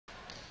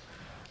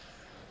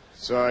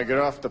So I get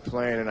off the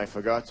plane and I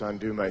forgot to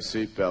undo my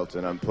seatbelt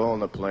and I'm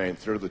pulling the plane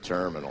through the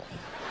terminal.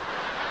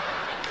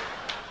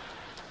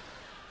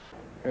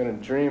 In a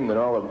dream that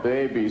all the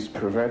babies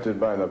prevented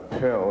by the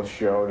pill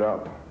showed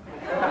up.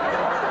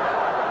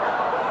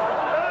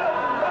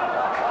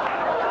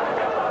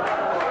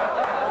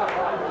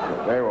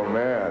 They were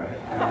mad.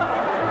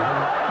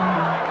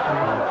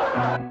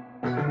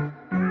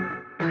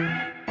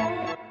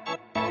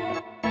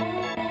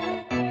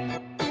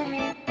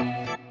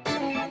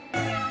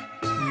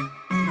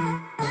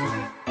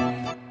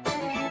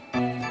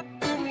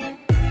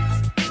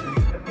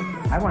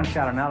 I once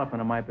shot an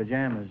elephant in my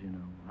pajamas, you know.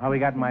 How he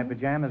got in my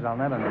pajamas, I'll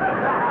never know.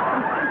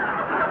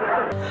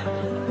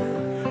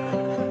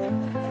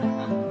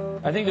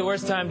 I think the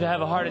worst time to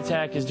have a heart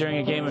attack is during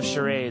a game of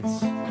charades.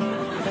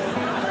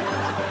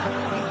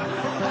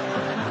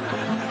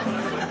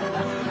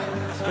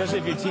 Especially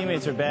if your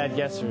teammates are bad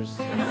guessers.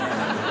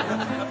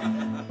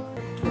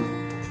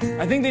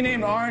 I think they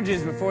named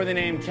oranges before they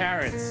named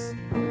carrots.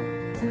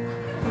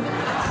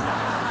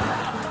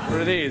 What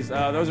are these?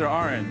 Those are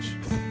orange.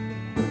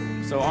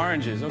 So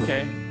oranges,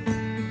 okay.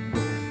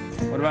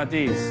 What about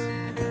these?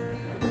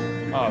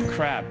 Oh,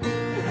 crap.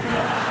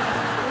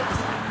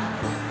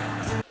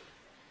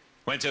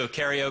 Went to a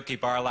karaoke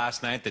bar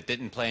last night that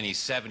didn't play any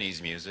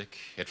 70s music.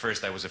 At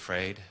first I was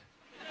afraid.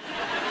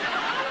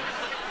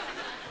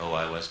 Oh,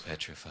 I was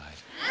petrified.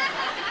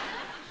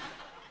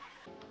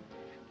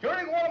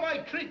 During one of my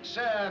trips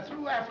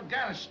through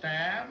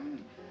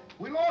Afghanistan,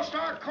 we lost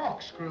our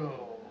corkscrew.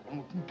 We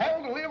were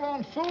compelled to live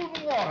on food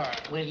and water.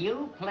 Will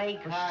you play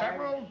for cards?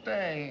 several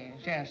days.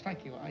 Yes,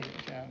 thank you.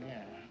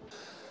 Yeah.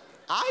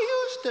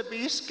 I used to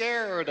be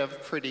scared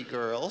of pretty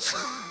girls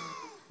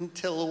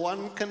until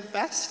one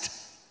confessed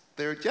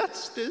they're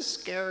just as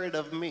scared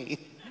of me.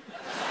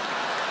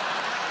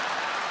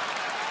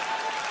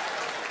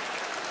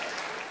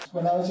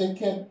 When I was a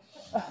kid,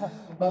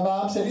 my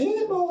mom said,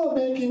 "Emo,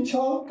 making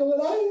chocolate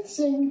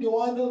icing. Do you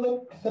want to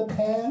lick the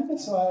pan?"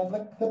 So I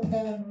licked the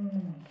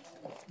pan.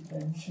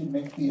 Then she'd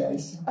make the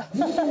icing.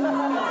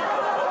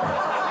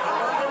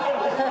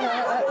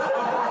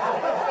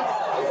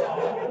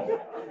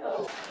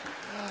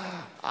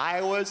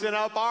 I was in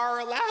a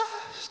bar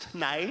last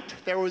night.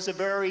 There was a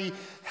very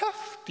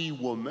hefty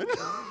woman.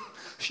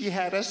 She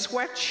had a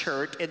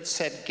sweatshirt and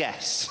said,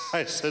 "Guess."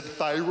 I said,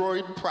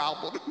 "Thyroid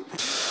problem."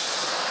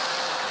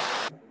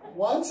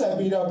 Once I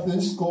beat up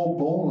this school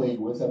bully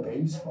with a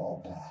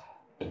baseball bat.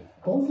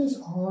 Both his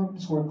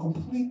arms were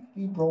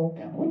completely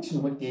broken, which is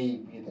what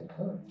gave me the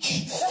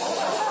courage.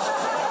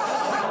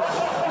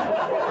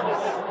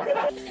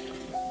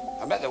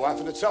 I met the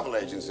wife at a travel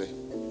agency.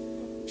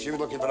 She was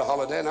looking for a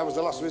holiday and I was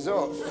the last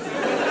resort.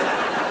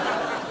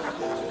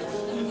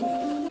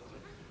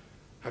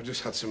 I've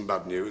just had some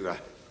bad news.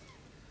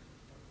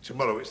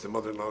 Tomorrow it's the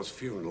mother-in-law's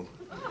funeral.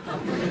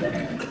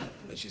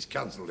 And she's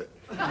cancelled it.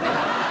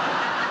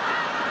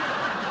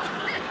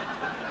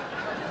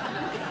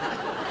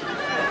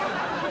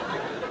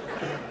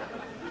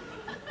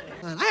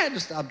 Man, I had to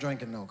stop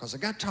drinking, though, because I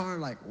got tired,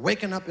 like,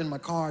 waking up in my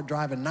car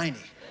driving 90.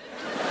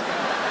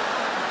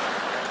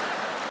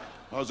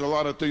 There's a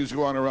lot of things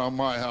going on around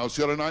my house.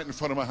 The other night in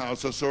front of my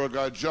house, I saw a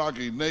guy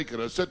jogging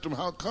naked. I said to him,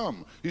 "How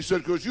come?" He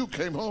said, "Because you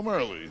came home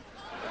early."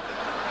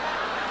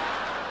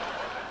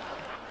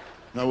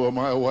 Now, well,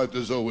 my wife,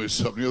 there's always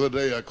something. The other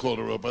day, I called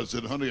her up. I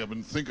said, "Honey, I've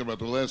been thinking about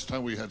the last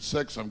time we had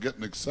sex. I'm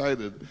getting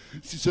excited."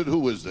 She said,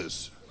 "Who is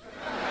this?"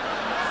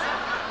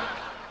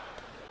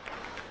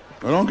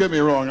 Now, don't get me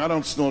wrong. I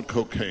don't snort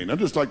cocaine. I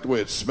just like the way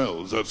it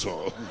smells, that's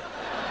all.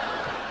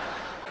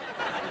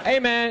 Hey,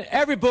 man,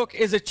 every book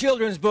is a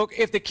children's book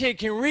if the kid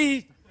can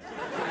read.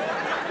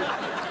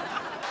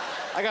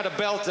 I got a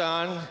belt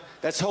on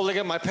that's holding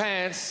up my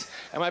pants,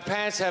 and my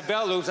pants have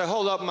belt loops that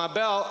hold up my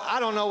belt. I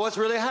don't know what's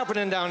really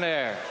happening down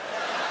there.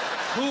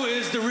 Who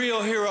is the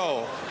real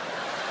hero?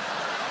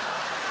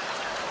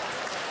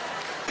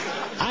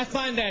 I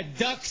find that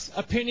Duck's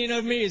opinion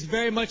of me is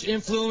very much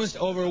influenced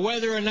over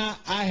whether or not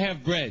I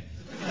have bread.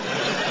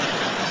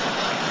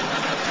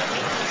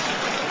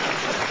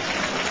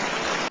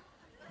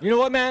 You know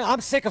what, man?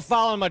 I'm sick of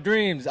following my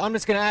dreams. I'm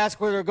just gonna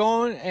ask where they're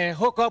going and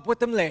hook up with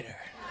them later.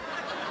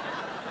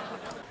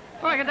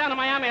 When I got down to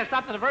Miami, I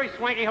stopped at a very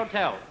swanky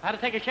hotel. I had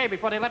to take a shave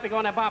before they let me go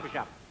in that barber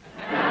shop.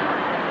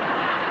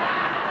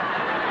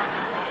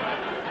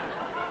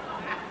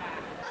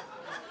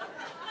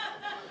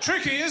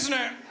 Tricky, isn't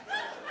it?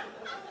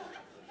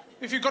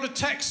 If you've got to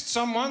text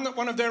someone that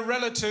one of their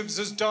relatives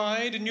has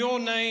died and your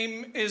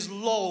name is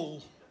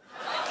LOL.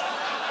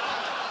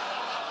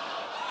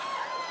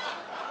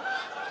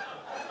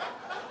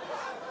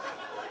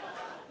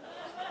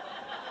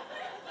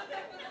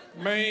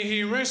 May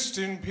he rest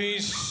in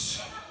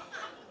peace.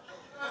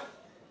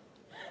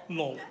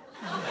 LOL.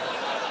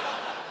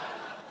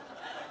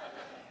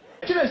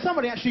 Do you know,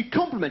 somebody actually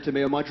complimented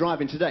me on my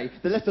driving today.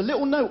 They left a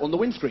little note on the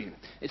windscreen.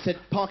 It said,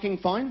 "Parking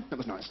fine." That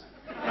was nice.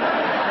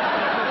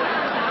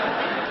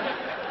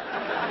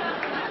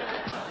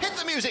 Hit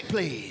the music,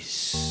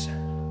 please.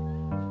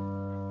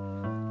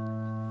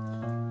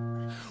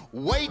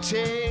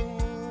 Waiting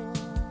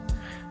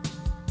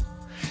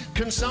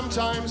can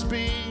sometimes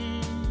be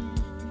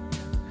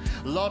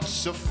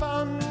lots of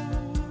fun.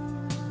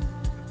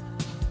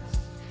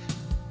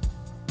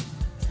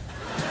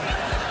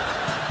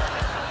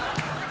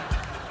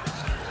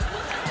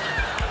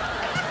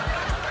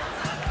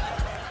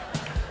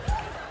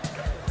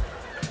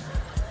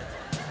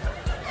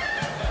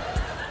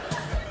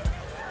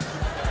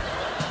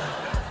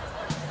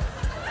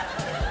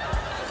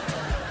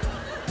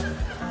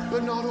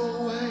 But not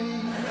always.